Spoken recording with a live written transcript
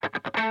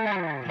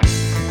Tonight,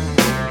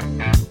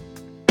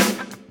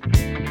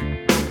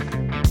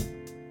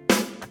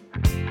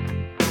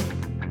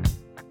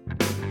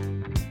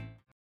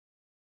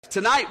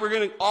 we're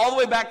going to all the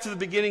way back to the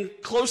beginning,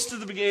 close to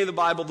the beginning of the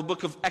Bible, the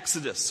book of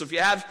Exodus. So if you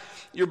have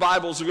your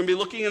Bibles, we're going to be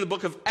looking in the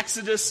book of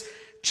Exodus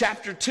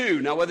chapter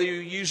 2. Now, whether you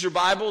use your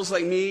Bibles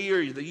like me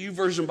or the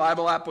YouVersion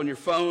Bible app on your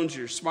phones,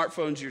 your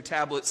smartphones, your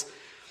tablets,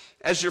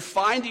 as you're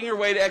finding your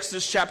way to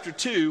Exodus chapter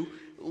 2,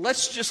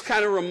 let's just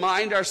kind of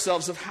remind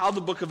ourselves of how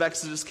the book of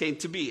Exodus came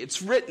to be.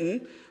 It's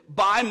written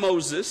by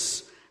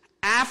Moses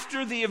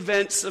after the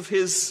events of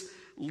his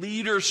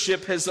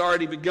leadership has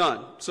already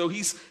begun. So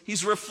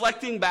he's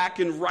reflecting back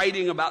and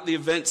writing about the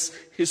events,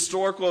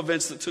 historical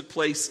events that took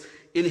place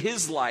in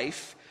his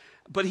life.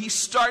 But he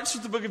starts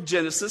with the book of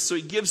Genesis, so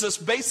he gives us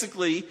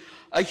basically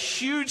a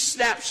huge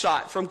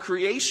snapshot from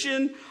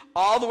creation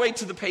all the way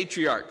to the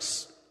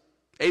patriarchs.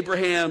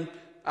 Abraham,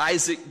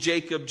 Isaac,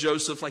 Jacob,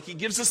 Joseph. Like he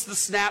gives us the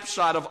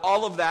snapshot of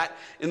all of that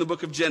in the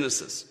book of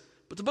Genesis.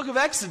 But the book of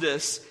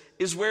Exodus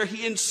is where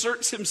he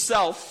inserts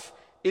himself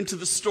into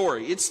the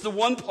story. It's the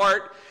one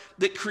part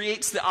that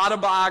creates the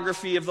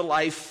autobiography of the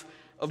life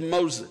of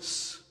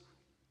Moses.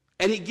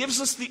 And he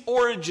gives us the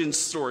origin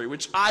story,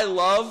 which I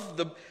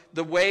love,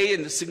 the way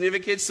and the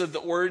significance of the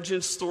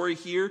origin story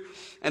here.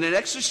 And in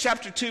Exodus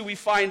chapter 2, we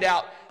find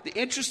out the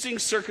interesting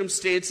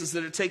circumstances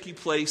that are taking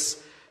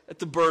place at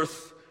the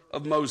birth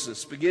of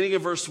Moses. Beginning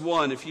of verse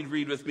 1, if you'd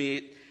read with me,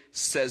 it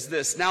says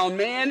this. Now a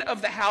man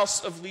of the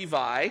house of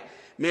Levi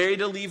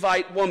married a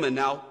Levite woman.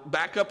 Now,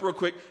 back up real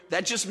quick.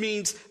 That just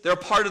means they're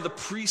part of the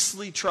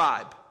priestly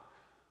tribe.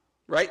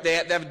 Right? They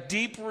have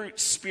deep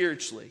roots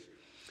spiritually.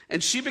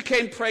 And she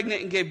became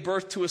pregnant and gave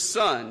birth to a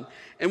son.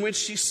 And when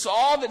she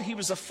saw that he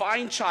was a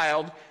fine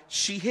child,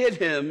 she hid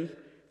him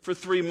for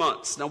 3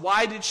 months. Now,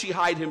 why did she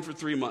hide him for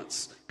 3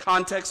 months?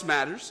 Context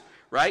matters,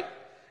 right?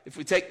 If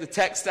we take the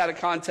text out of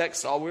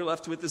context, all we're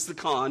left with is the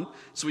con.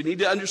 So we need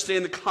to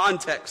understand the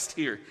context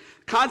here.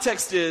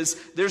 Context is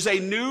there's a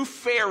new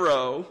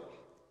Pharaoh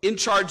in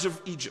charge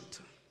of Egypt.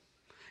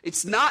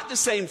 It's not the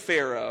same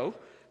Pharaoh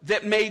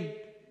that made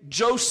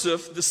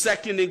Joseph the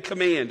second in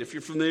command, if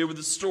you're familiar with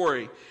the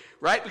story,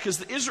 right? Because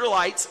the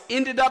Israelites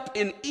ended up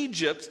in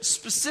Egypt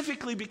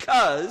specifically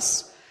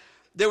because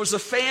there was a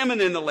famine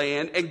in the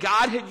land and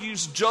God had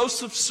used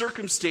Joseph's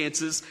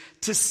circumstances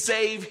to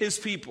save his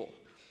people.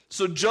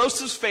 So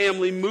Joseph's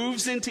family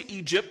moves into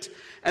Egypt,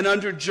 and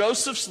under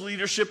Joseph's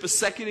leadership as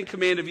second in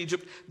command of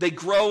Egypt, they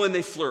grow and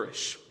they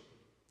flourish.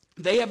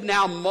 They have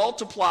now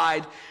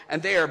multiplied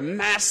and they are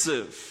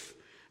massive.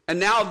 And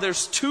now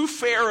there's 2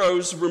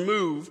 pharaohs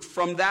removed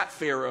from that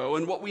pharaoh.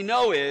 And what we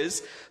know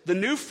is the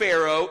new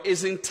pharaoh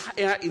is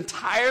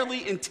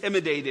entirely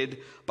intimidated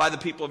by the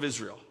people of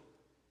Israel.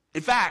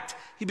 In fact,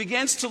 he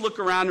begins to look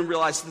around and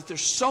realize that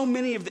there's so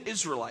many of the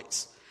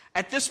Israelites,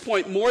 at this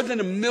point more than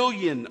 1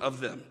 million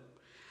of them,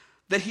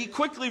 that he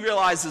quickly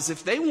realizes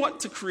if they want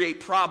to create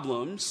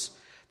problems,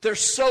 they're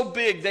so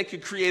big they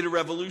could create a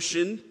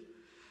revolution.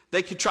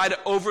 They could try to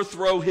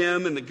overthrow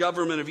him and the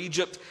government of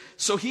Egypt.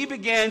 So he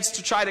begins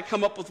to try to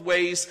come up with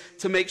ways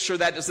to make sure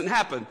that doesn't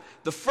happen.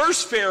 The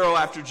first Pharaoh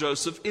after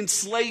Joseph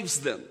enslaves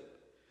them.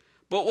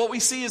 But what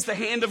we see is the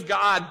hand of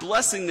God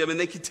blessing them, and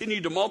they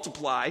continue to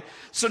multiply.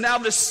 So now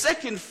the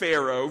second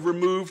Pharaoh,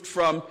 removed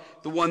from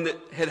the one that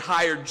had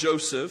hired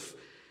Joseph,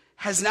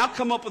 has now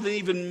come up with an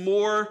even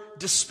more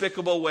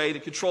despicable way to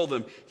control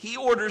them. He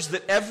orders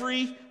that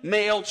every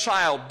male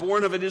child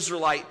born of an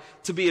Israelite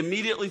to be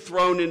immediately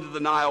thrown into the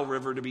Nile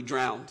River to be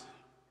drowned,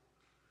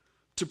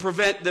 to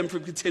prevent them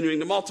from continuing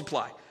to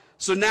multiply.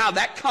 So now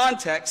that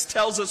context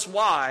tells us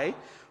why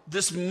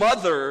this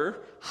mother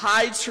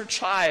hides her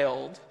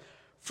child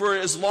for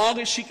as long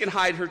as she can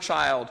hide her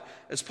child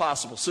as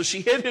possible. So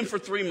she hid him for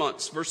 3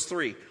 months, verse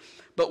 3.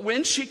 But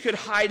when she could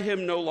hide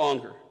him no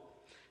longer,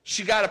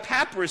 she got a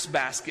papyrus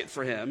basket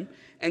for him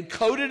and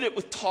coated it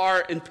with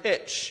tar and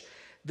pitch.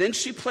 Then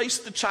she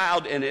placed the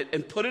child in it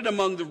and put it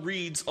among the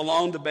reeds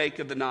along the bank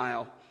of the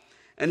Nile.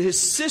 And his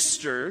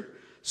sister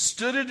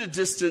stood at a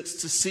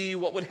distance to see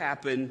what would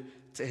happen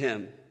to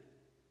him.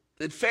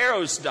 Then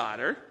Pharaoh's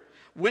daughter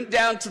went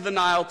down to the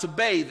Nile to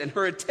bathe, and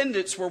her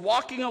attendants were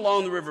walking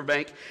along the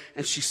riverbank,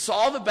 and she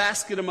saw the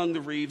basket among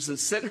the reeds and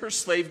sent her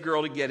slave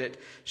girl to get it.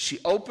 She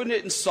opened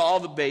it and saw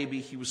the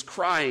baby. He was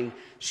crying.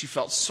 She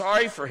felt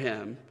sorry for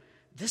him.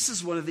 This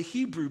is one of the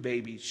Hebrew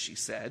babies, she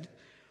said.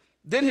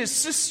 Then his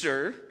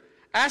sister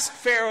asked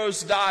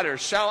Pharaoh's daughter,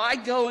 shall I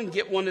go and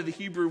get one of the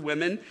Hebrew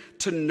women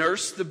to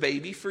nurse the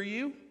baby for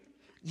you?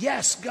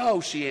 Yes,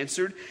 go, she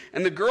answered.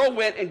 And the girl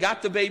went and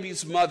got the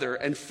baby's mother.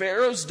 And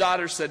Pharaoh's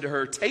daughter said to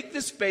her, take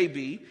this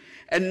baby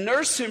and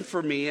nurse him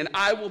for me, and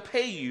I will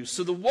pay you.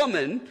 So the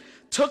woman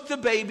took the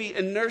baby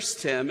and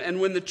nursed him.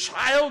 And when the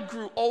child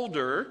grew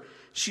older,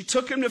 she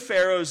took him to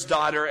Pharaoh's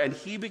daughter, and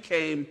he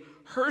became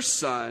her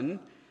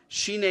son.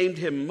 She named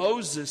him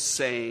Moses,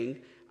 saying,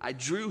 I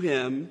drew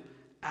him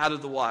out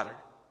of the water.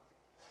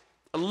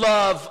 I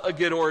love a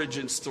good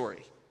origin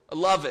story. I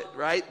love it,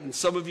 right? And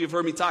some of you have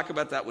heard me talk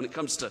about that when it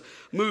comes to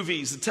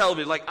movies and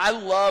television. Like, I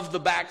love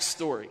the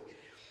backstory.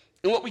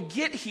 And what we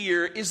get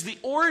here is the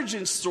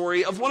origin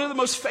story of one of the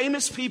most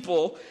famous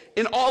people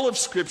in all of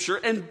Scripture,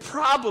 and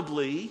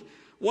probably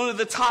one of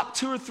the top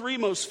 2 or 3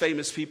 most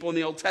famous people in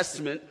the Old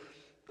Testament,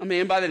 a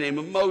man by the name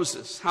of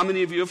Moses. How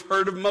many of you have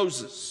heard of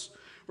Moses?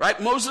 Right?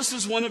 Moses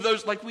is one of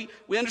those, like we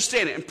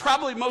understand it, and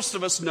probably most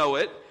of us know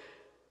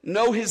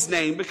his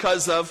name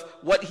because of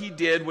what he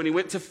did when he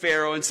went to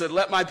Pharaoh and said,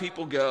 "Let my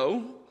people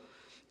go."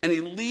 And he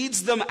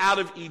leads them out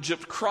of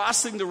Egypt,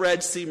 crossing the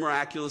Red Sea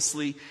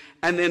miraculously,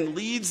 and then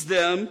leads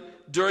them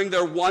during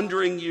their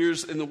wandering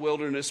years in the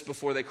wilderness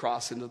before they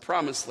cross into the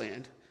Promised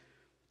Land.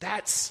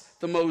 That's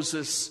the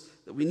Moses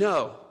that we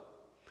know.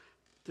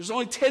 There's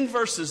only 10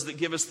 verses that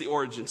give us the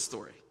origin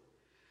story.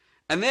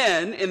 And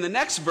then in the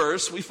next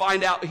verse, we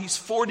find out he's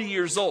 40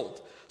 years old.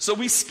 So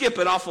we skip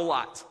an awful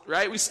lot,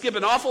 right? We skip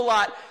an awful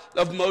lot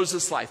of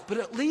Moses' life. But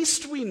at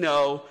least we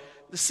know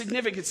the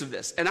significance of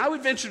this. And I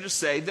would venture to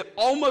say that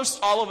almost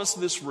all of us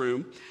in this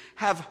room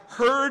have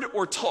heard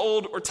or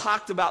told or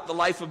talked about the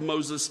life of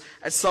Moses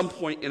at some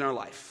point in our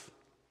life.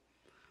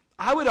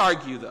 I would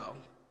argue, though,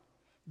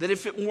 that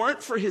if it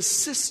weren't for his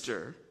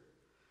sister,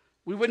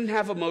 we wouldn't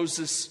have a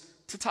Moses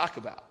to talk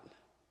about.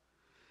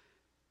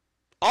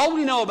 All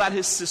we know about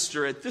his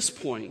sister at this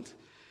point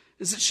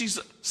is that she's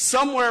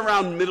somewhere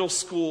around middle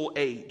school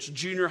age,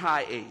 junior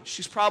high age.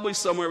 She's probably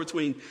somewhere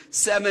between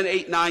 7,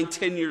 8, 9,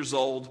 10 years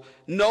old,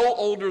 no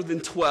older than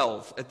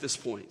 12 at this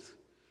point.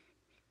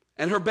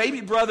 And her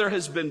baby brother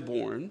has been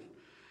born,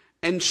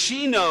 and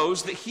she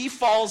knows that he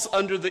falls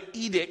under the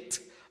edict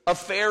of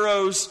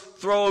Pharaoh's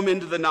throw him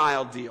into the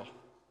Nile deal.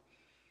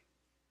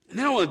 And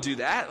they don't want to do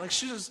that. Like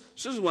she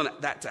doesn't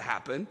want that to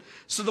happen.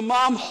 So the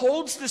mom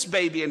holds this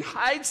baby and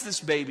hides this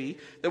baby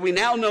that we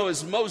now know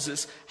as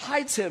Moses,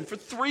 hides him for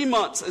 3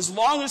 months, as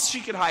long as she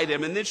could hide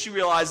him. And then she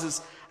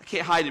realizes, I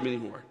can't hide him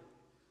anymore.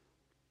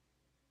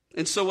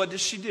 And so what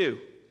does she do?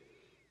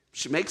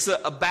 She makes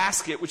a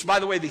basket, which, by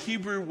the way, the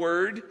Hebrew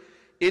word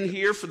in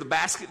here for the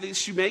basket that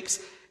she makes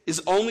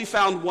is only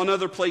found one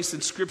other place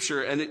in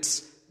Scripture, and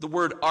it's the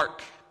word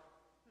ark.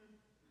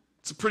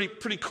 It's a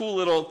pretty cool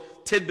little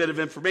tidbit of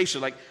information.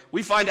 Like,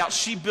 we find out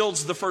she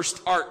builds the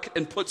first ark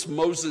and puts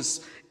Moses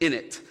in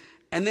it,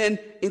 and then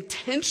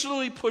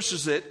intentionally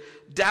pushes it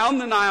down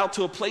the Nile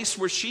to a place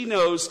where she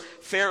knows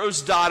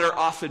Pharaoh's daughter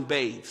often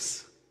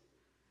bathes,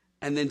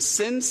 and then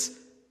sends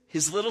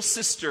his little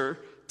sister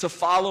to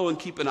follow and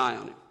keep an eye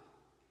on him.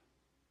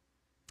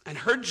 And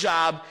her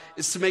job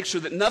is to make sure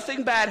that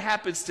nothing bad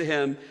happens to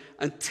him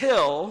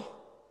until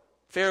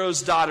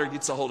Pharaoh's daughter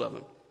gets a hold of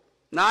him.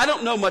 Now, I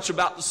don't know much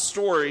about the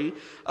story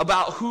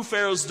about who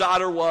Pharaoh's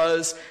daughter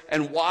was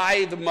and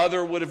why the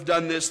mother would have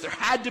done this. There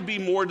had to be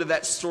more to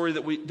that story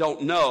that we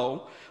don't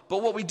know.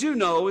 But what we do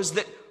know is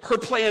that her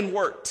plan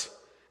worked.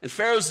 And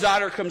Pharaoh's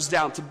daughter comes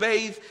down to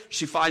bathe.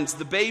 She finds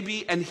the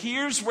baby. And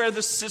here's where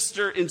the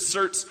sister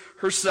inserts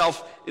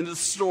herself into the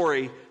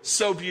story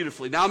so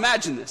beautifully. Now,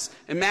 imagine this.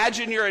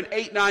 Imagine you're an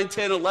 8, 9,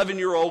 10,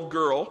 11-year-old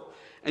girl,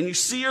 and you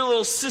see your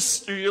little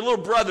sister, your little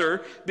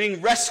brother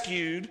being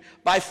rescued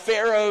by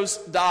Pharaoh's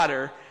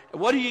daughter. And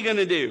what are you going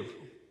to do?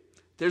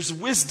 There's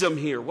wisdom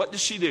here. What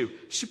does she do?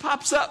 She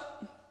pops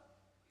up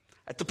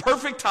at the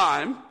perfect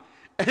time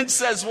and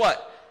says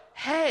what?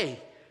 Hey,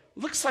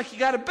 looks like you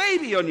got a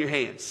baby on your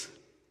hands.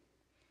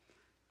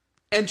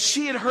 And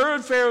she had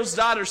heard Pharaoh's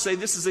daughter say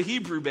this is a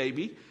Hebrew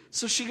baby.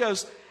 So she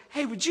goes,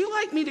 hey, would you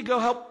like me to go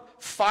help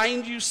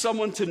find you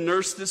someone to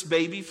nurse this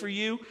baby for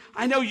you?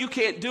 I know you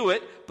can't do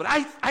it, but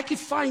I could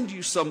find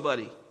you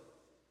somebody.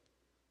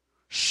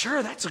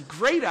 Sure, that's a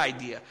great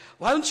idea.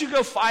 Why don't you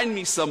go find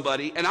me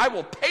somebody, and I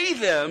will pay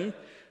them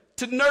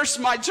to nurse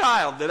my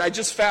child that I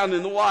just found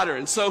in the water.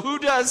 And so who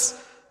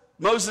does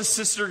Moses'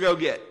 sister go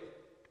get?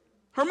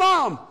 Her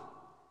mom.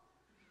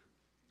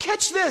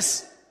 Catch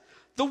this.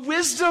 The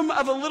wisdom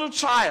of a little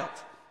child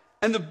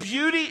and the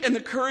beauty and the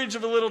courage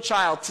of a little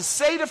child to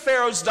say to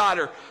Pharaoh's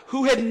daughter,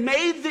 who had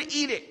made the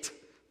edict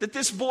that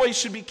this boy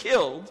should be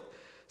killed,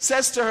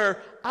 says to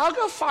her, I'll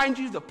go find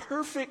you the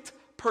perfect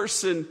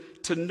person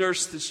to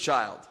nurse this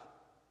child.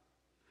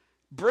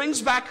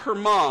 Brings back her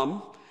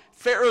mom.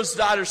 Pharaoh's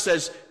daughter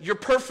says, you're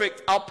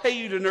perfect. I'll pay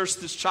you to nurse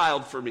this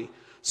child for me.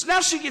 So now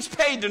she gets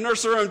paid to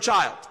nurse her own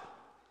child.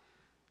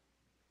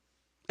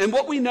 And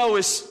what we know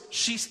is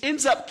she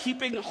ends up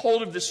keeping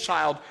hold of this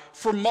child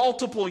for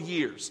multiple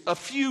years, a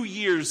few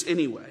years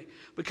anyway,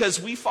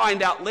 because we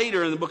find out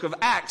later in the book of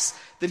Acts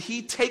that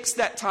he takes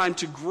that time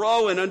to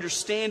grow in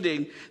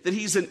understanding that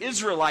he's an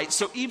Israelite.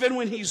 So even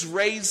when he's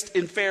raised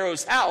in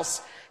Pharaoh's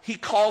house, he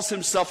calls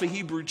himself a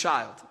Hebrew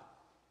child.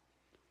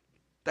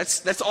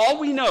 That's all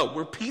we know.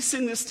 We're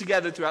piecing this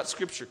together throughout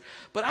Scripture.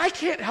 But I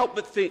can't help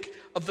but think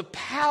of the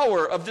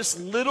power of this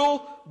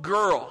little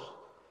girl,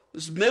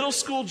 this middle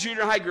school,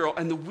 junior high girl,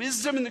 and the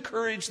wisdom and the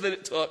courage that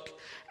it took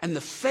and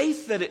the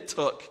faith that it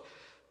took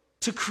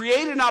to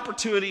create an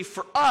opportunity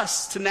for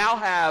us to now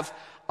have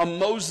a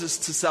Moses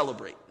to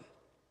celebrate.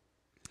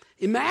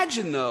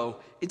 Imagine, though,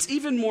 it's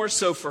even more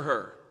so for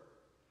her.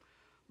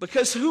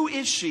 Because who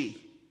is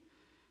she?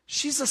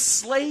 She's a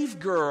slave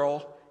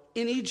girl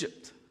in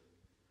Egypt.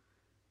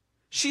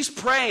 She's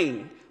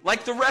praying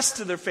like the rest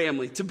of their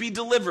family, to be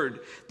delivered,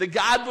 that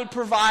God would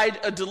provide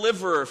a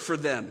deliverer for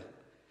them.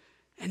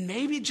 And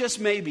maybe, just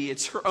maybe,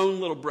 it's her own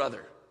little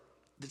brother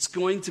that's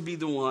going to be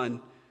the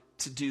one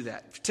to do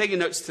that. If you're taking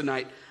notes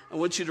tonight, I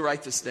want you to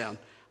write this down.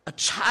 A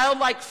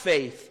childlike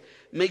faith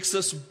makes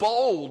us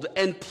bold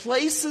and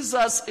places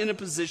us in a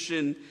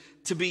position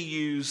to be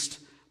used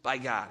by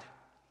God.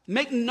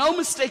 Make no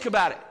mistake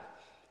about it.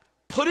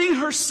 Putting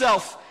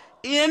herself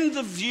in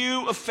the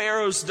view of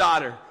Pharaoh's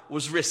daughter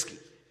was risky.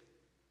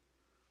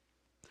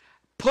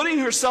 Putting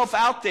herself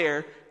out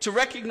there to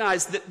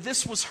recognize that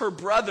this was her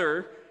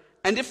brother,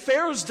 and if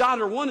Pharaoh's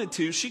daughter wanted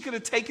to, she could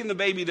have taken the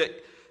baby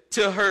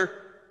to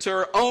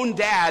her own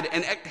dad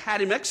and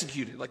had him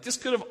executed. Like, this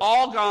could have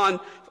all gone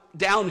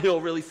downhill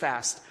really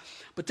fast.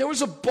 But there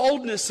was a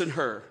boldness in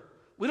her.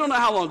 We don't know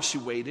how long she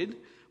waited.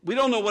 We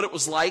don't know what it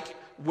was like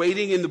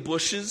waiting in the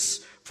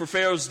bushes for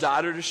Pharaoh's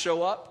daughter to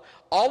show up.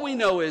 All we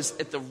know is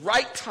at the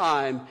right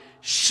time,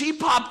 she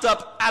popped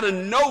up out of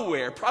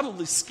nowhere,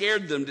 probably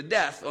scared them to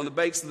death on the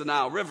banks of the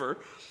Nile River,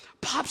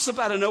 pops up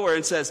out of nowhere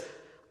and says,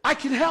 I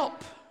can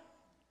help.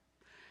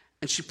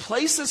 And she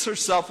places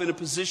herself in a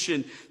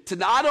position to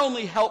not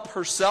only help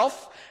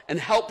herself and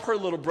help her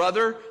little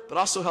brother, but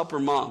also help her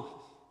mom.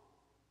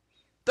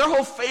 Their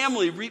whole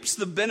family reaps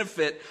the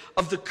benefit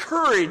of the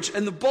courage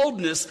and the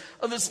boldness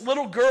of this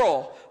little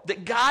girl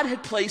that God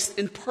had placed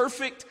in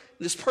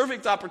this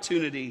perfect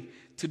opportunity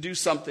to do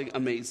something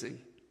amazing.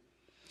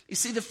 You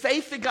see, the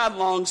faith that God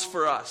longs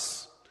for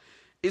us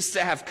is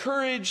to have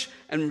courage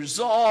and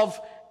resolve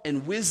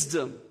and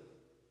wisdom.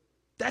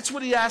 That's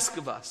what he asks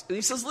of us. And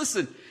he says,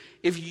 listen,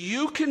 if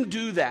you can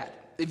do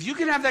that, if you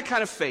can have that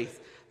kind of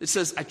faith that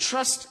says, I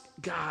trust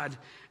God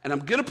and I'm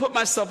going to put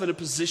myself in a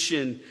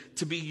position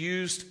to be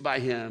used by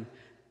him,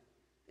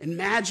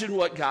 imagine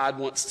what God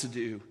wants to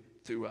do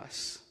through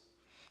us.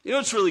 You know,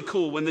 it's really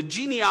cool. When the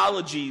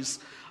genealogies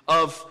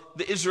of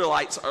the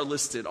Israelites are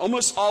listed,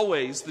 almost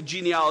always the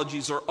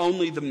genealogies are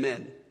only the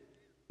men.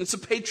 It's a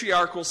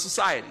patriarchal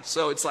society.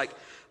 So it's like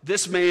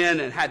this man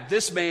had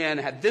this son,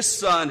 had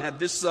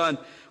this son.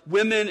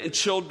 Women and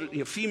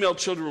children, female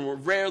children were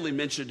rarely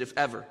mentioned, if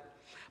ever.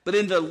 But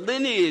in the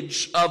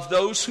lineage of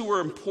those who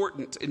were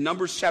important, in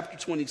Numbers chapter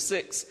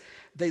 26,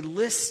 they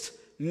list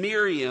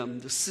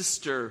Miriam, the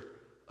sister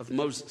of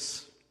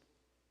Moses.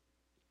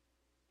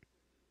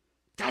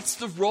 That's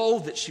the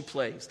role that she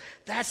plays.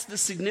 That's the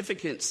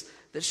significance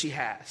that she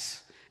has.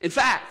 In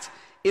fact,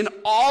 in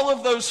all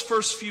of those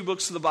first few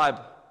books of the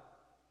Bible,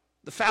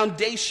 the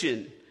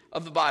foundation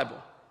of the Bible,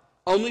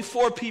 only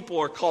 4 people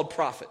are called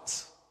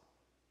prophets.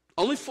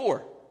 Only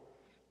 4.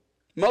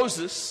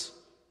 Moses,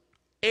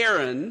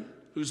 Aaron,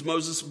 who's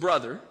Moses'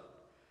 brother,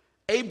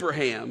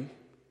 Abraham,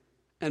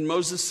 and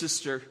Moses'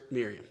 sister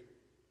Miriam.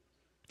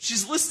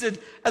 She's listed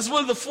as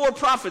one of the 4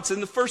 prophets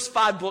in the first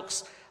 5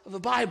 books of the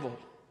Bible.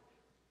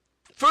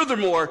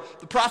 Furthermore,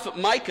 the prophet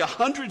Micah,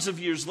 hundreds of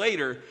years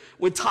later,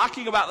 when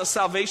talking about the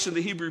salvation of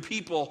the Hebrew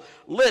people,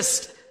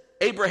 lists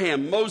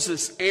Abraham,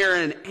 Moses,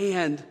 Aaron,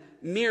 and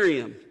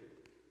Miriam.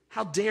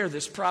 How dare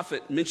this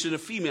prophet mention a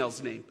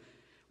female's name?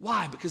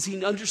 Why? Because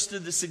he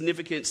understood the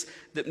significance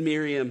that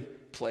Miriam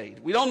played.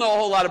 We don't know a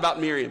whole lot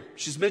about Miriam.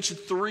 She's mentioned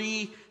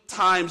 3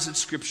 times in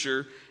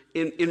Scripture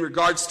in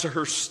regards to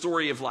her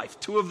story of life.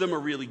 2 of them are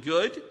really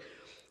good.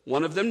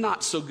 1 of them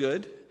not so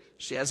good.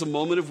 She has a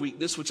moment of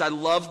weakness, which I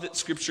love that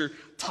Scripture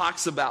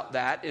talks about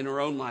that in her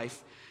own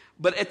life.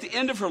 But at the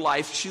end of her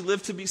life, she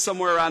lived to be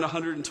somewhere around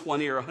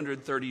 120 or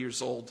 130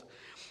 years old.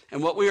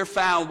 And what we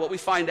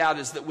find out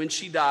is that when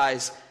she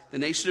dies, the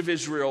nation of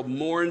Israel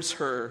mourns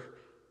her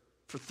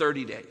for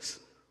 30 days.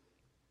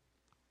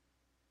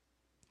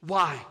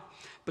 Why?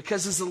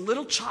 Because as a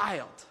little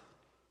child,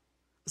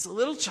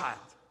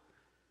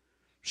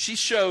 she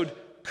showed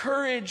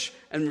courage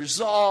and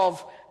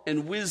resolve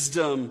and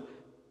wisdom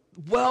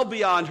well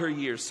beyond her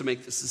years to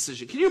make this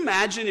decision. Can you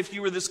imagine if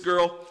you were this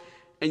girl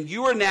and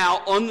you are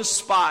now on the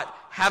spot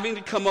having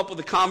to come up with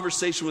a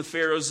conversation with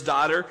Pharaoh's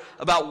daughter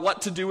about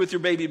what to do with your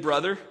baby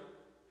brother?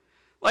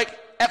 Like,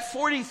 at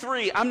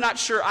 43, I'm not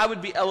sure I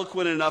would be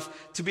eloquent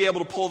enough to be able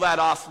to pull that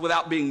off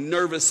without being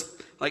nervous,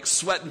 like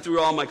sweating through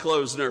all my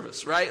clothes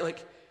nervous, right?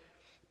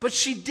 But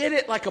she did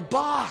it like a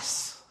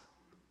boss.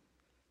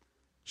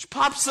 She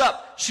pops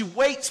up, she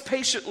waits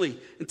patiently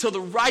until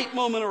the right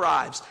moment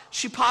arrives.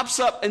 She pops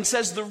up and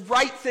says the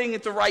right thing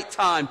at the right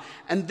time,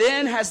 and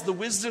then has the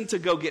wisdom to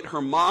go get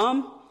her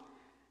mom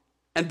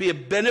and be a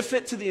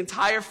benefit to the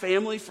entire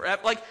family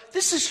forever. Like,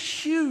 this is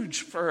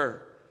huge for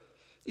her.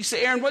 You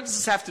say, Aaron, what does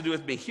this have to do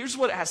with me? Here's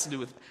what it has to do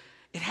with.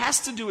 It has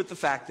to do with the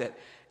fact that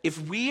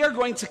if we are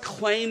going to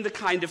claim the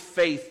kind of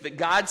faith that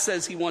God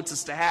says he wants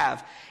us to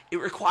have, it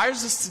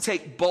requires us to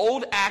take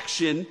bold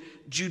action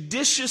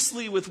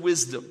judiciously with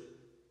wisdom.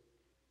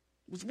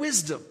 With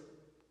wisdom.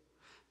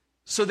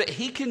 So that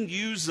he can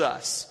use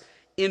us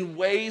in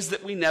ways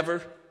that we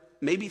never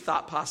maybe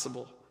thought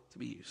possible to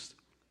be used.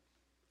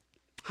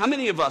 How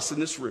many of us in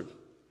this room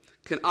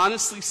can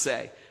honestly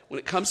say, when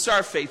it comes to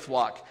our faith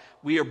walk,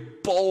 we are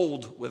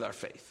bold with our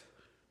faith?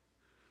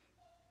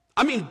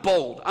 I mean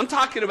bold. I'm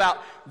talking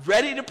about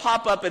ready to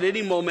pop up at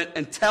any moment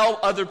and tell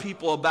other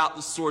people about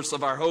the source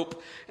of our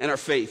hope and our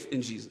faith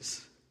in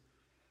Jesus.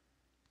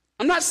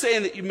 I'm not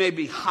saying that you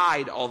maybe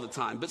hide all the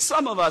time, but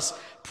some of us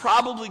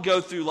probably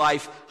go through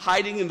life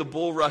hiding in the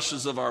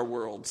bulrushes of our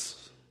worlds.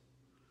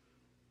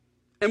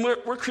 And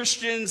we're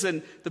Christians,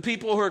 and the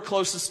people who are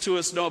closest to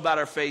us know about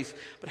our faith.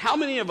 But how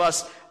many of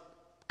us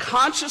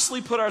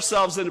consciously put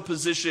ourselves in a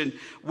position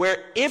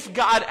where if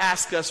God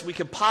asks us, we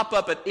can pop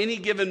up at any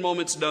given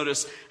moment's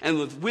notice and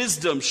with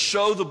wisdom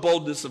show the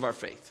boldness of our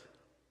faith?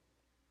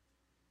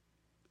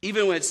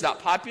 Even when it's not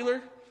popular,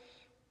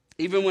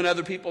 even when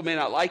other people may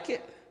not like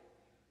it.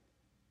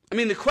 I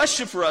mean, the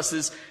question for us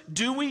is,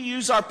 do we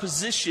use our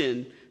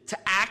position to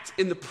act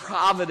in the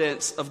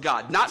providence of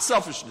God? Not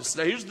selfishness.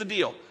 Now here's the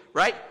deal,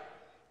 right?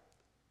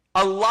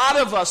 A lot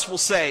of us will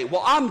say,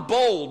 well, I'm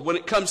bold when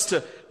it comes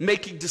to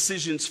making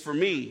decisions for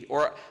me,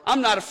 or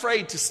I'm not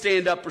afraid to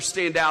stand up or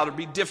stand out or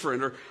be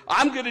different, or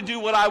I'm going to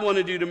do what I want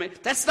to do to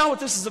make. That's not what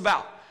this is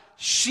about.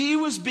 She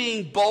was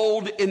being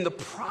bold in the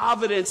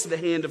providence of the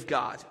hand of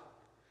God.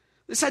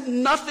 This had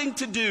nothing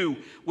to do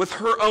with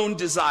her own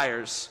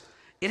desires.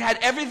 It had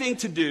everything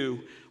to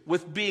do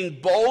with being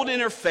bold in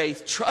her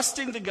faith,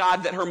 trusting the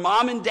God that her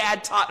mom and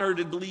dad taught her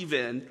to believe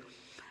in,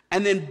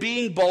 and then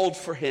being bold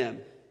for him.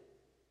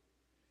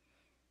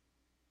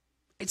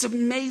 It's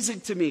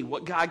amazing to me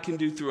what God can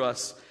do through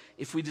us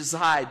if we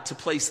decide to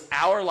place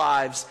our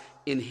lives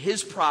in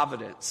his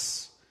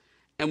providence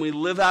and we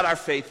live out our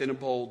faith in a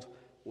bold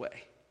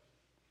way.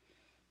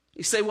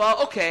 You say,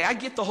 well, okay, I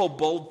get the whole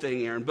bold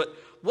thing, Aaron, but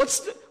what's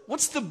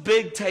the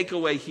big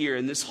takeaway here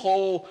in this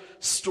whole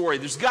story?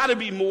 There's got to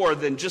be more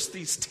than just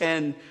these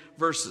 10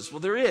 verses. Well,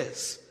 there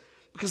is.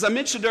 Because I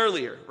mentioned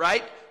earlier,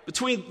 right?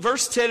 Between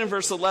verse 10 and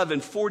verse 11,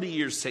 40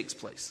 years takes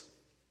place.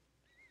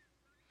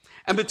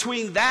 And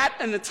between that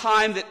and the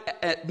time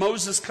that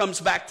Moses comes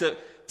back to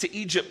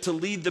Egypt to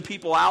lead the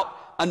people out,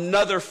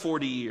 another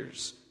 40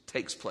 years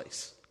takes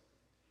place.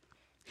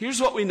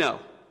 Here's what we know.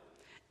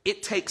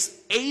 It takes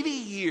 80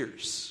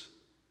 years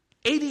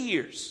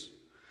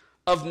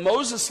of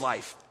Moses'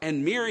 life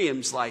and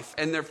Miriam's life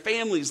and their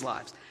families'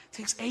 lives. It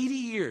takes 80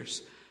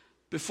 years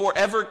before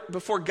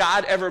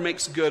God ever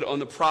makes good on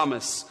the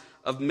promise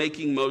of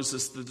making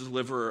Moses the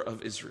deliverer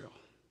of Israel.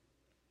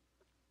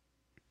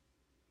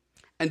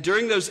 And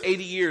during those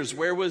 80 years,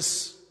 where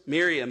was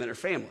Miriam and her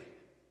family?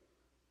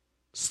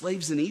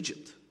 Slaves in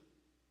Egypt.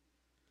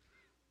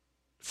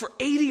 For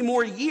 80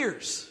 more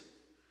years.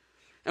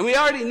 And we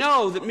already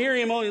know that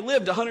Miriam only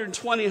lived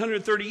 120,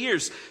 130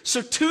 years.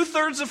 So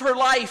 2/3 of her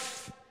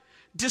life,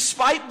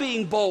 despite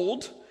being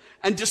bold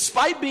and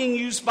despite being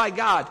used by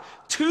God,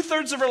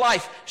 2/3 of her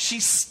life, she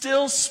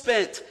still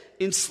spent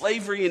in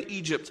slavery in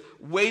Egypt,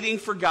 waiting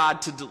for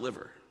God to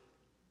deliver.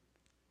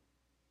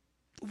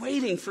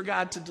 Waiting for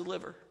God to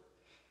deliver.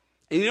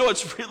 And you know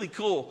what's really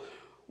cool?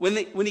 When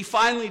he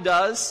finally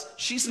does,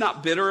 she's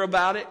not bitter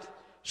about it.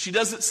 She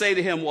doesn't say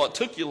to him, well, it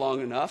took you long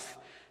enough.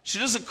 She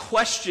doesn't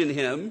question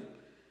him.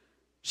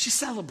 She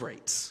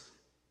celebrates.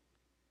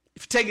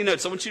 If you're taking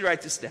notes, I want you to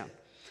write this down.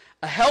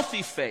 A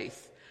healthy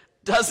faith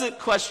doesn't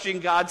question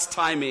God's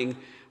timing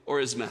or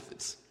his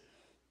methods.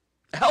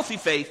 A healthy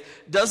faith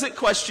doesn't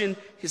question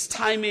his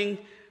timing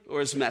or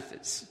his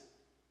methods.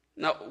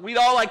 Now, we'd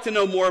all like to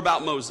know more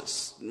about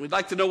Moses. We'd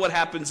like to know what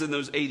happens in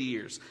those 80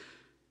 years.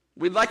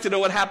 We'd like to know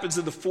what happens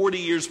in the 40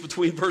 years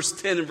between verse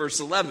 10 and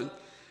verse 11.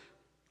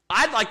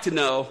 I'd like to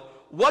know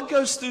what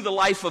goes through the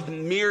life of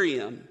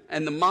Miriam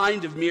and the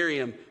mind of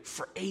Miriam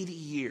for 80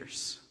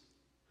 years.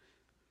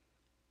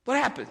 What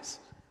happens?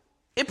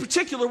 In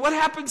particular, what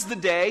happens the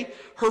day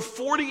her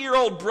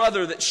 40-year-old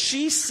brother that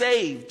she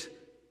saved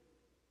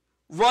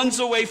runs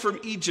away from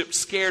Egypt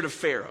scared of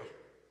Pharaoh?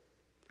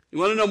 You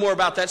want to know more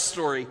about that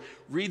story?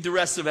 Read the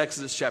rest of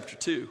Exodus chapter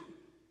 2.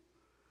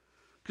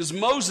 Because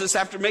Moses,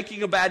 after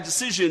making a bad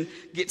decision,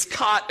 gets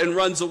caught and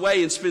runs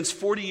away and spends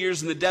 40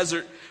 years in the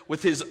desert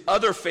with his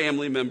other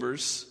family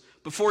members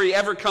before he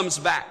ever comes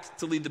back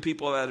to lead the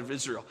people out of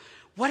Israel.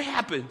 What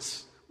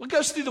happens? What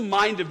goes through the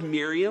mind of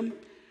Miriam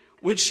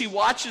when she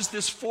watches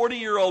this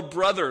 40-year-old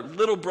brother,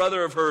 little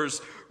brother of hers,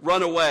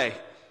 run away?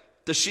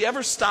 Does she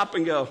ever stop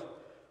and go,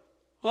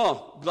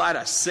 oh, glad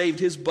I saved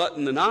his butt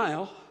in the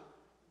Nile?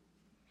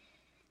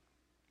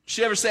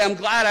 She ever say, I'm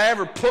glad I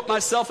ever put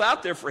myself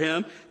out there for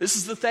him. This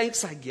is the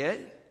thanks I get.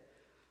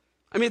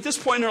 I mean, at this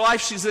point in her life,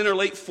 she's in her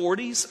late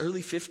 40s,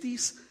 early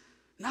 50s.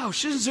 No,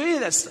 she doesn't do any of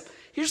that stuff.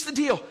 Here's the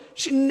deal.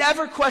 She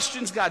never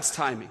questions God's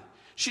timing.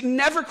 She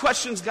never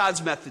questions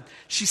God's method.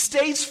 She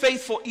stays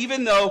faithful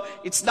even though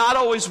it's not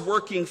always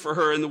working for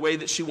her in the way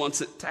that she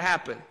wants it to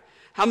happen.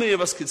 How many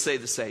of us could say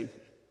the same?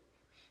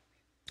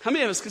 How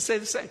many of us could say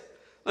the same?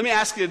 Let me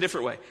ask it a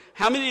different way.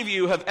 How many of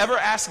you have ever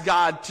asked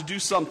God to do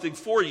something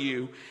for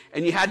you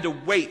and you had to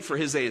wait for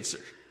his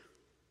answer?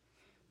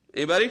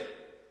 Anybody?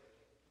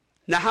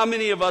 Now, how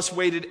many of us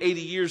waited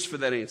 80 years for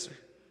that answer?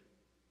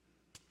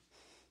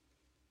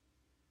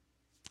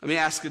 Let me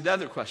ask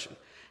another question.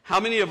 How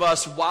many of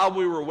us, while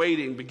we were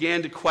waiting,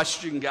 began to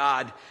question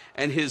God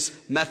and his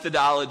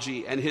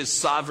methodology and his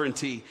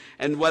sovereignty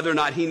and whether or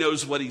not he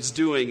knows what he's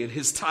doing and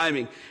his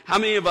timing? How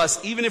many of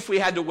us, even if we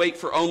had to wait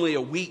for only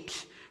a week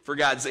for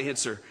God's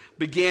answer,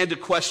 began to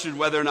question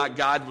whether or not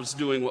God was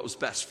doing what was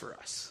best for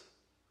us?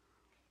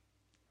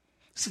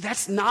 See,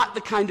 that's not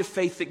the kind of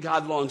faith that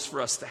God longs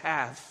for us to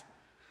have.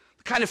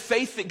 The kind of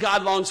faith that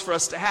God longs for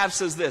us to have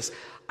says this: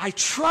 I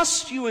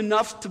trust you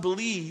enough to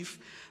believe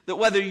that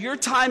whether your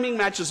timing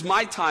matches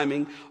my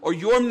timing or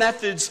your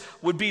methods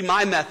would be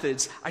my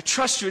methods, I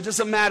trust you. It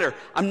doesn't matter.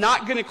 I'm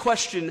not going to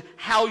question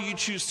how you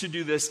choose to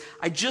do this.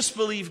 I just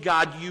believe,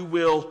 God, you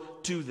will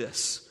do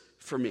this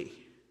for me.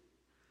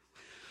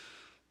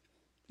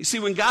 You see,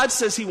 when God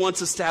says he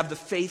wants us to have the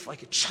faith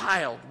like a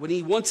child, when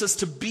he wants us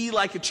to be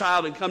like a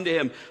child and come to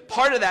him,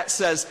 part of that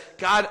says,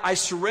 God, I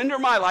surrender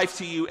my life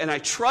to you and I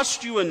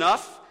trust you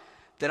enough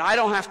that I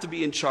don't have to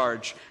be in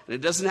charge, and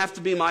it doesn't have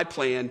to be my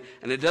plan,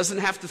 and it doesn't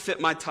have to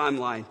fit my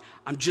timeline.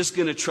 I'm just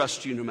going to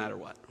trust you no matter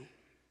what.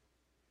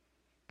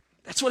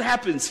 That's what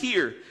happens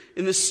here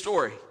in this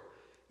story.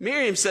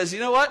 Miriam says,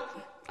 you know what?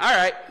 All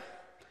right.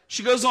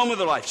 She goes on with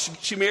her life.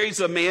 She marries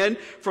a man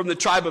from the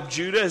tribe of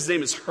Judah. His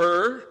name is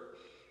Hur.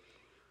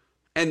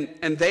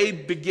 And they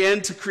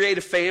begin to create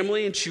a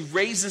family, and she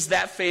raises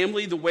that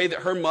family the way that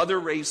her mother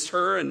raised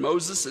her and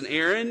Moses and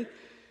Aaron,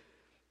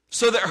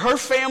 so that her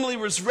family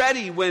was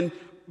ready when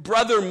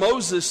brother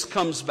Moses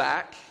comes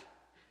back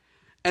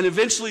and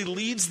eventually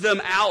leads them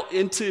out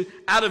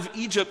of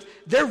Egypt.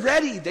 They're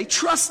ready. They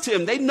trust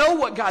him. They know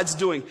what God's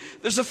doing.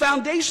 There's a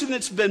foundation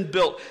that's been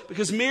built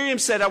because Miriam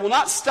said, I will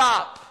not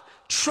stop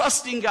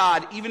trusting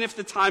God even if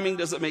the timing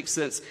doesn't make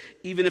sense,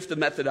 even if the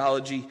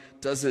methodology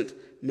doesn't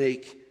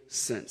make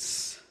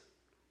sense.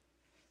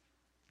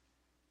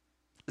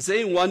 Is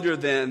it any wonder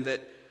then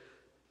that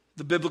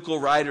the biblical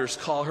writers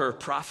call her a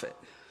prophet?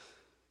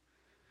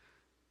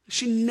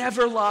 She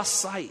never lost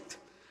sight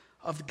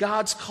of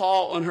God's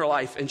call on her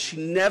life, and she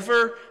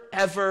never,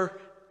 ever,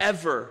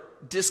 ever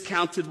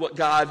discounted what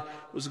God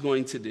was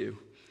going to do.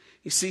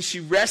 You see, she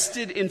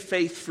rested in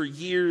faith for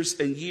years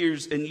and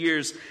years and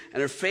years,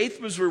 and her faith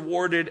was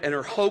rewarded and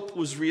her hope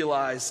was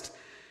realized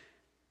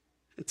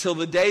until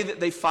the day that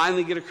they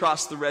finally get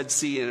across the Red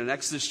Sea. And in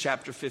Exodus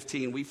chapter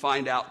 15, we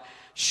find out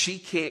she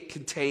can't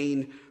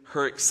contain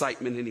her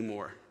excitement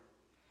anymore.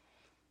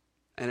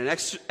 And in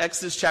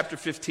Exodus chapter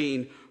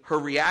 15, her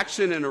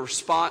reaction and her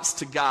response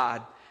to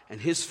God and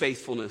his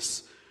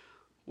faithfulness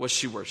was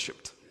she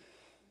worshiped.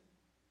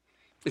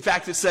 In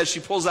fact, it says she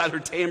pulls out her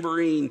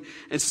tambourine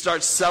and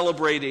starts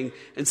celebrating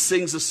and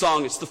sings a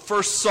song. It's the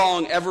first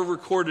song ever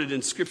recorded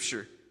in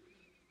Scripture.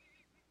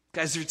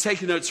 Guys, if you're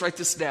taking notes, write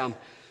this down.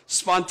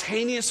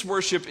 Spontaneous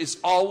worship is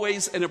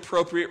always an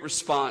appropriate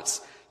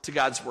response to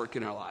God's work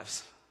in our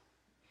lives.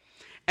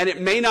 And it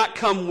may not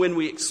come when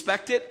we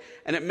expect it,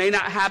 and it may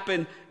not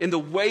happen in the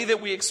way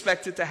that we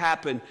expect it to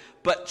happen,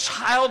 but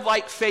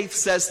childlike faith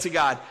says to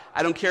God,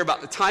 I don't care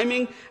about the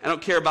timing, I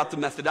don't care about the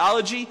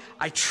methodology,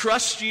 I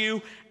trust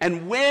you,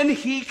 and when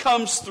he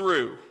comes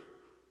through,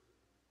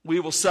 we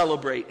will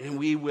celebrate and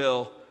we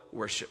will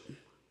worship.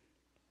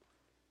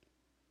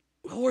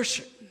 We'll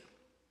worship.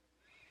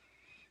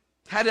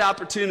 Had the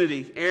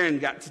opportunity, Aaron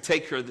got to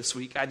take her this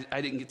week. I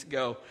didn't get to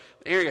go.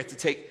 Aaron got to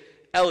take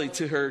Ellie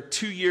to her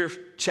 2-year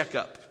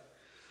checkup.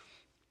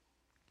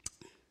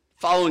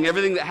 Following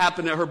everything that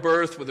happened at her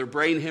birth with her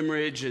brain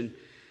hemorrhage and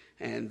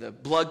the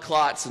blood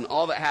clots and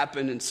all that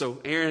happened. And so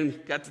Aaron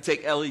got to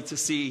take Ellie to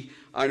see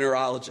our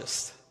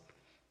neurologist.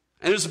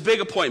 And it was a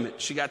big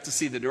appointment. She got to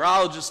see the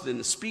neurologist, then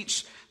the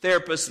speech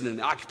therapist, and then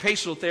the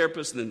occupational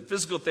therapist, and then the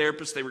physical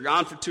therapist. They were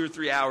gone for 2 or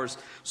 3 hours.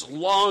 It was a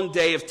long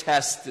day of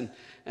tests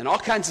and all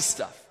kinds of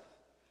stuff.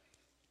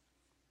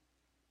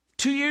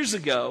 2 years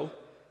ago,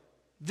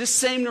 this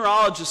same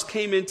neurologist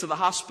came into the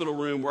hospital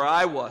room where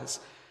I was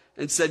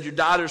and said, your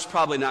daughter's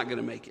probably not going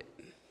to make it.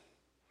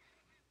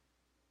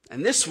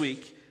 And this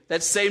week,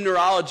 that same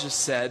neurologist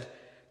said,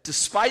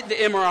 despite the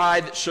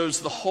MRI that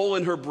shows the hole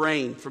in her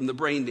brain from the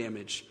brain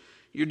damage,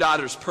 your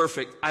daughter's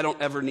perfect. I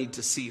don't ever need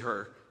to see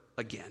her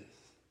again.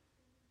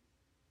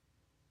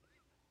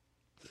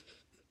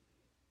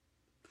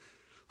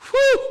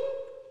 Whew!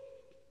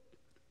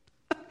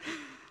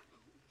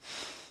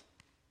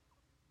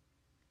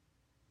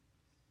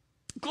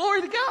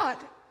 Glory to God.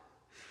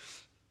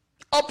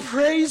 All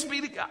praise be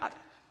to God.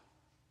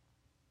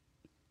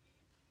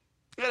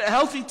 You got a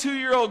healthy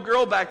 2-year-old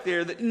girl back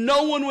there that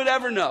no one would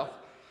ever know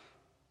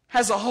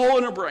has a hole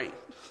in her brain.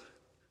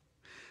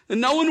 And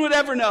no one would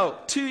ever know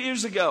 2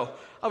 years ago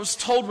I was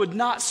told would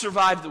not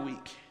survive the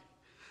week.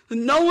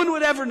 And no one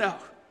would ever know.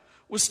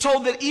 Was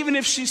told that even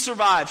if she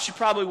survived, she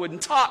probably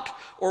wouldn't talk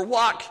or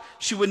walk.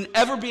 She wouldn't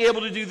ever be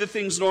able to do the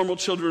things normal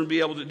children would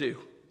be able to do.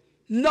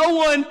 No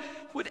one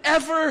would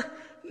ever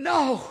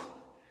know.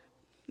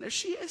 There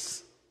she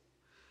is.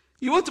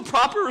 You know what the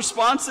proper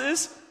response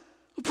is?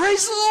 Well,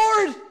 praise the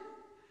Lord.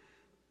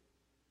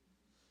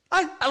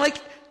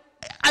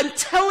 I'm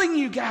telling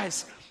you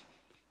guys,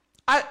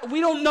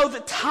 We don't know the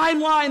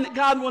timeline that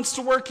God wants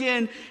to work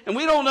in, and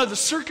we don't know the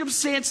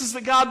circumstances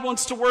that God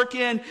wants to work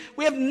in.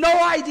 We have no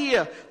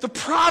idea the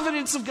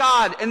providence of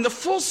God and the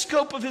full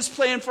scope of his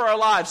plan for our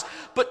lives.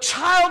 But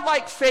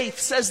childlike faith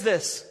says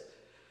this: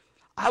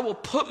 I will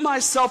put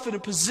myself in a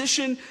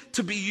position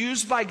to be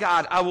used by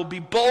God. I will be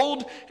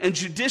bold and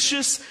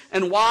judicious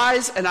and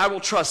wise, and I will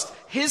trust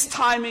his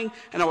timing,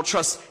 and I will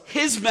trust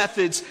his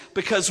methods,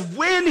 because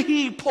when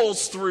he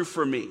pulls through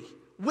for me,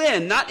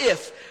 when, not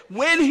if,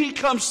 when he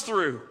comes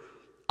through,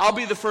 I'll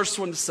be the first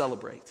one to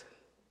celebrate.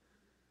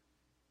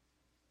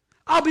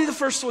 I'll be the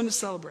first one to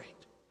celebrate.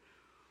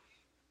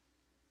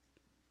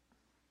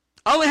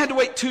 I only had to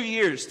wait 2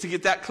 years to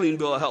get that clean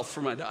bill of health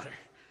for my daughter.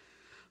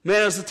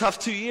 Man, it was a tough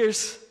 2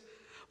 years.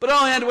 But I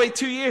only had to wait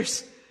 2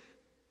 years.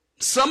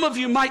 Some of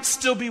you might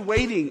still be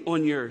waiting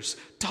on yours.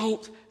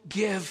 Don't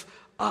give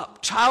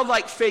up.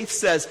 Childlike faith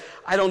says,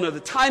 I don't know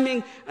the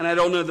timing and I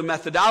don't know the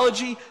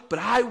methodology, but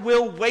I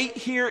will wait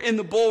here in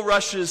the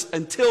bulrushes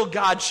until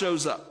God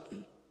shows up.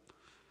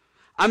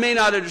 I may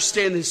not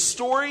understand his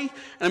story, and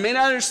I may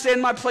not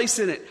understand my place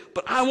in it,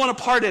 but I want a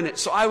part in it.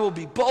 So I will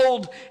be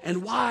bold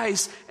and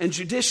wise and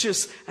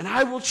judicious, and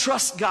I will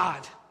trust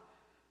God,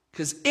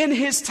 because in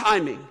his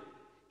timing,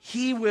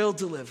 he will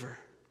deliver.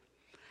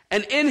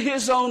 And in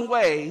his own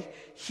way,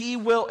 he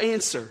will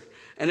answer.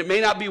 And it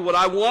may not be what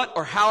I want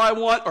or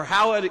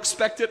how I'd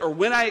expect it or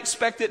when I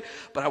expect it,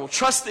 but I will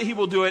trust that he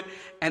will do it,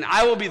 and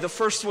I will be the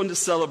first one to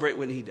celebrate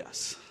when he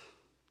does.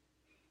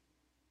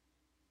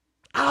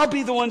 I'll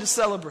be the one to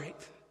celebrate.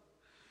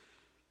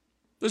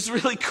 It was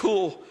really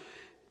cool.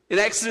 In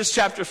Exodus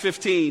chapter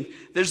 15,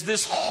 there's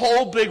this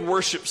whole big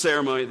worship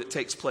ceremony that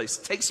takes place.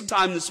 Take some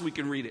time this week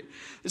and read it.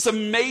 This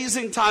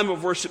amazing time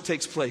of worship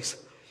takes place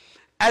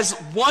as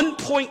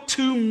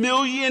 1.2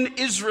 million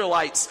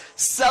Israelites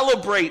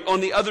celebrate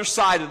on the other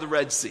side of the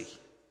Red Sea.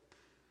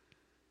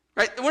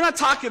 Right? We're not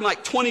talking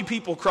like 20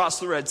 people cross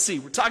the Red Sea.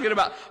 We're talking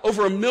about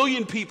over 1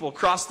 million people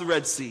cross the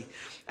Red Sea.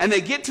 And they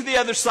get to the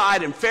other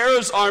side, and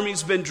Pharaoh's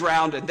army's been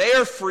drowned, and they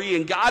are free,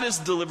 and God has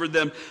delivered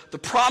them. The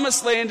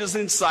promised land is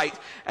in sight,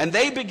 and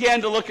they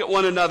began to look at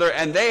one another,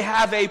 and they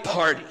have a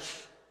party.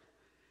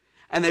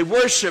 And they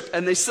worship,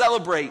 and they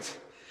celebrate.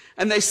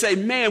 And they say,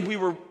 man, we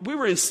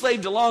were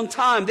enslaved a long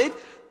time. The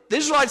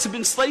Israelites have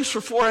been slaves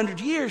for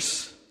 400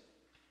 years.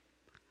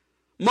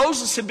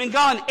 Moses had been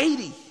gone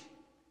 80.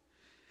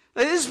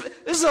 This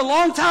is a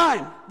long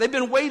time. They've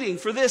been waiting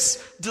for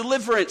this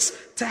deliverance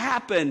to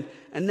happen,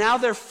 and now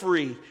they're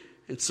free.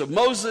 And so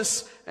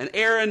Moses and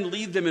Aaron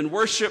lead them in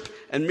worship,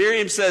 and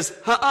Miriam says,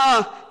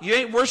 you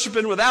ain't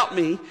worshiping without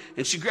me.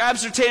 And she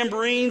grabs her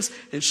tambourines,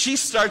 and she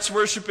starts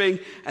worshiping,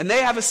 and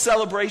they have a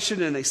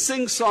celebration, and they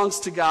sing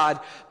songs to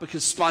God,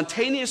 because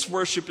spontaneous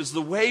worship is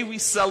the way we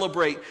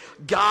celebrate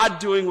God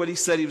doing what he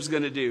said he was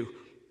going to do.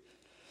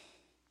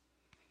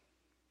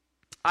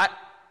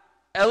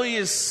 Ellie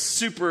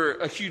is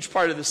a huge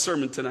part of this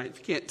sermon tonight, if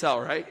you can't tell,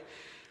 right?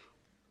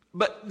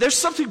 But there's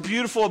something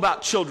beautiful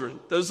about children.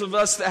 Those of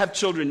us that have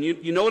children,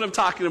 you know what I'm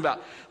talking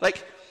about.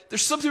 Like,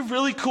 there's something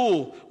really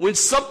cool when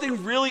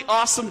something really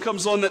awesome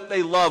comes on that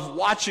they love,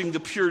 watching the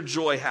pure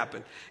joy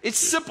happen. It's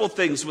simple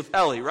things with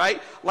Ellie,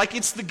 right? Like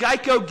it's the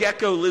Geico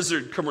Gecko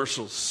lizard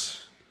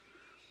commercials.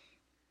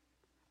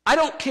 I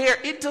don't care.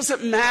 It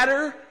doesn't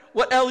matter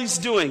what Ellie's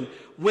doing.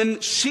 When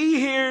she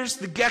hears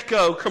the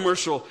Gecko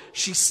commercial,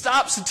 she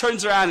stops and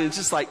turns around and it's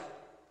just like,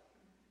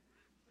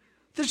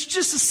 there's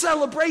just a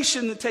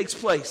celebration that takes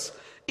place.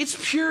 It's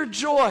pure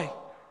joy.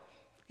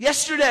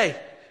 Yesterday,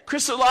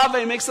 Chris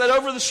Olave makes that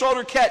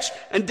over-the-shoulder catch,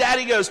 and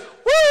Daddy goes,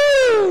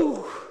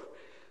 woo!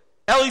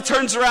 Ellie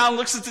turns around,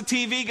 looks at the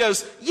TV,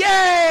 goes,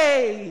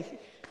 yay!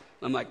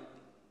 I'm like,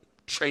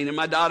 training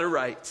my daughter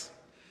right.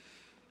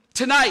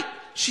 Tonight,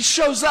 she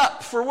shows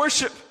up for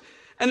worship.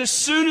 And as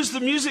soon as the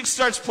music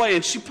starts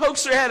playing, she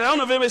pokes her head. I don't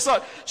know if anybody saw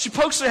it. She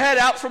pokes her head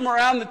out from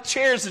around the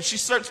chairs and she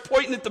starts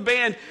pointing at the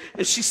band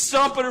and she's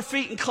stomping her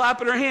feet and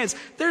clapping her hands.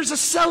 There's a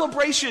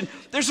celebration.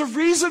 There's a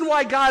reason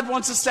why God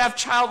wants us to have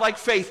childlike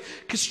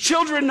faith, because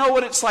children know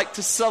what it's like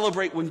to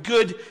celebrate when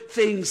good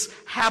things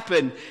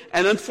happen.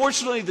 And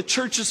unfortunately, the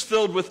church is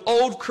filled with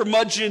old,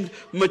 curmudgeon,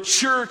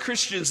 mature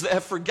Christians that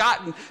have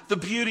forgotten the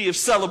beauty of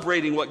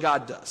celebrating what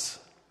God does.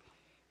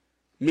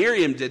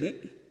 Miriam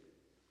didn't.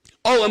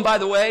 Oh, and by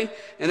the way,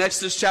 in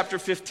Exodus chapter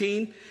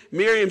 15,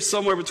 Miriam's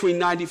somewhere between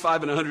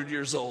 95 and 100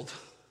 years old.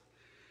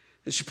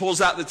 And she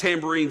pulls out the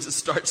tambourines and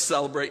starts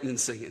celebrating and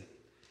singing.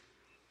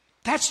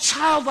 That's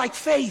childlike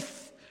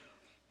faith.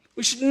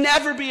 We should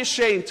never be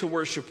ashamed to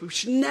worship. We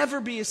should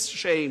never be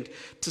ashamed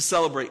to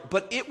celebrate.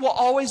 But it will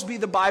always be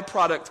the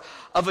byproduct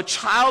of a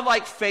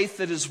childlike faith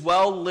that is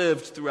well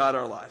lived throughout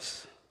our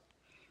lives.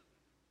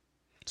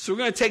 So we're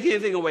going to take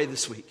anything away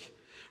this week.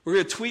 We're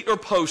going to tweet or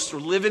post or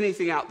live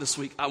anything out this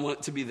week. I want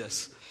it to be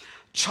this.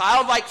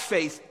 Childlike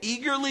faith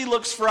eagerly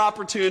looks for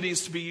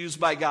opportunities to be used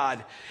by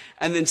God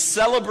and then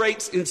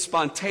celebrates in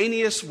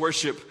spontaneous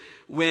worship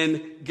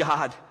when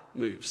God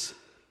moves.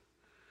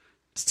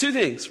 It's two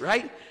things,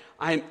 right?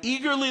 I am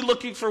eagerly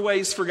looking for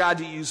ways for God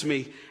to use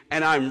me,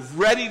 and I'm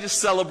ready to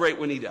celebrate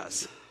when he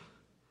does.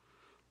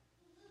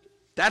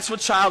 That's what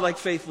childlike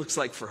faith looks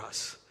like for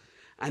us.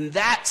 And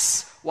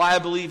that's why I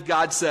believe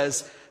God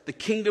says the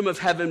kingdom of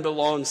heaven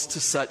belongs to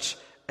such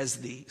as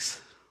these.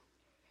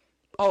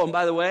 Oh, and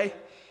by the way,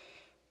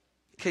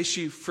 in case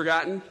you've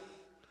forgotten,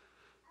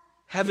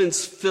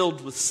 heaven's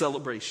filled with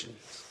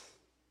celebrations.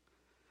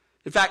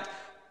 In fact,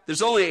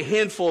 there's only a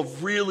handful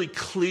of really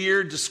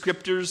clear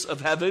descriptors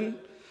of heaven.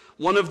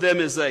 One of them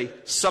is a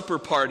supper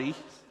party,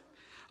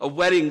 a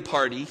wedding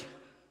party.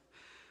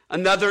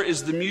 Another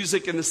is the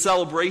music and the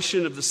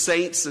celebration of the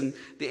saints and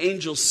the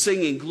angels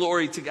singing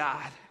glory to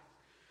God.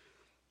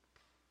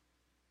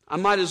 I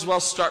might as well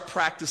start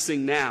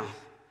practicing now,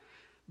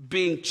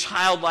 being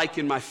childlike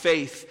in my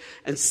faith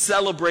and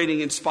celebrating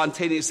in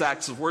spontaneous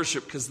acts of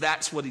worship, because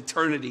that's what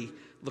eternity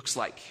looks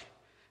like.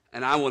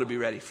 And I want to be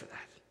ready for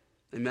that.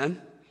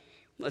 Amen?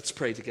 Let's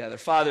pray together.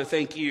 Father,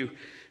 thank you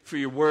for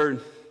your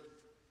word.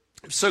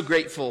 I'm so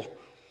grateful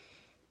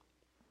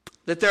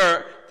that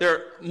there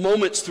are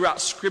moments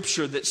throughout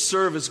Scripture that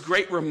serve as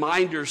great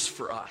reminders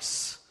for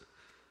us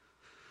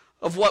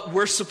of what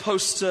we're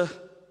supposed to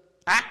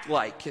act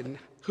like and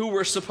who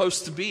we're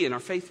supposed to be in our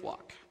faith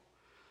walk.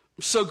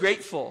 I'm so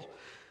grateful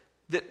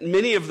that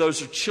many of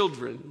those are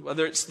children,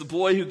 whether it's the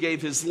boy who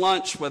gave his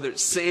lunch, whether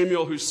it's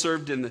Samuel who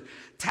served in the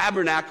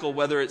tabernacle,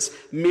 whether it's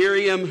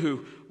Miriam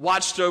who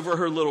watched over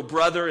her little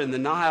brother in the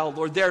Nile.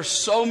 Lord, there are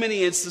so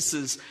many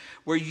instances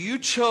where you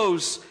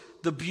chose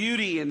the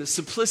beauty and the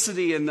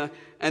simplicity and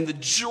the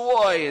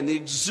joy and the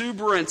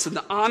exuberance and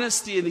the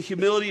honesty and the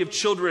humility of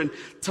children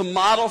to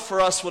model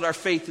for us what our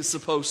faith is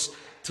supposed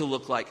to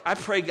look like. I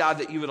pray, God,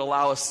 that you would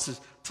allow us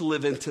to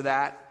live into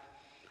that.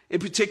 In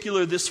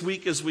particular, this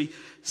week, as we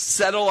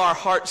settle our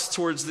hearts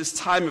towards this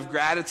time of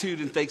gratitude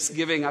and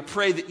thanksgiving, I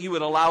pray that you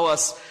would allow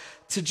us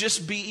to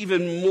just be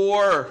even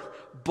more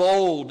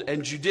bold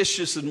and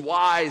judicious and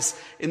wise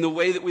in the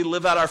way that we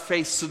live out our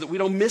faith, so that we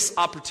don't miss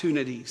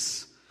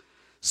opportunities,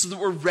 so that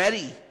we're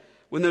ready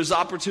when those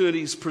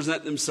opportunities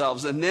present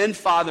themselves. And then,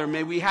 Father,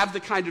 may we have the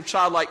kind of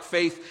childlike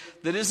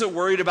faith that isn't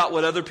worried about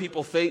what other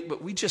people think,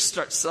 but we just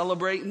start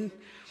celebrating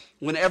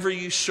whenever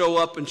you show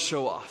up and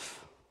show off.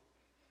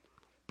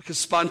 Because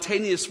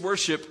spontaneous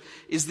worship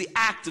is the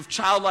act of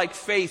childlike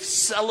faith,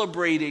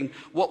 celebrating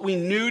what we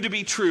knew to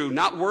be true,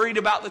 not worried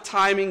about the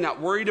timing, not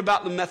worried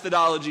about the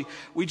methodology.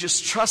 We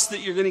just trust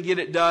that you're going to get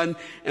it done,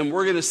 and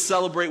we're going to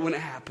celebrate when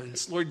it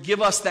happens. Lord,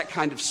 give us that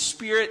kind of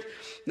spirit,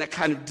 and that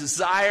kind of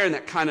desire, and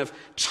that kind of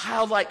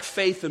childlike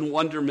faith and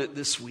wonderment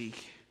this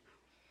week.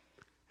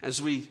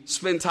 As we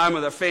spend time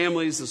with our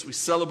families, as we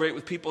celebrate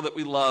with people that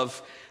we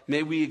love,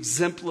 may we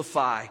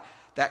exemplify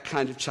that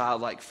kind of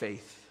childlike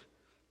faith.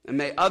 And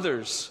may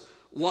others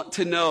want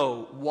to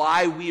know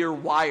why we are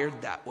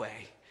wired that way,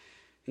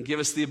 and give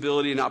us the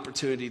ability and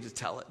opportunity to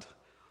tell it.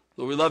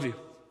 Lord, we love you.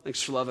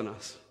 Thanks for loving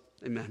us.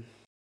 Amen.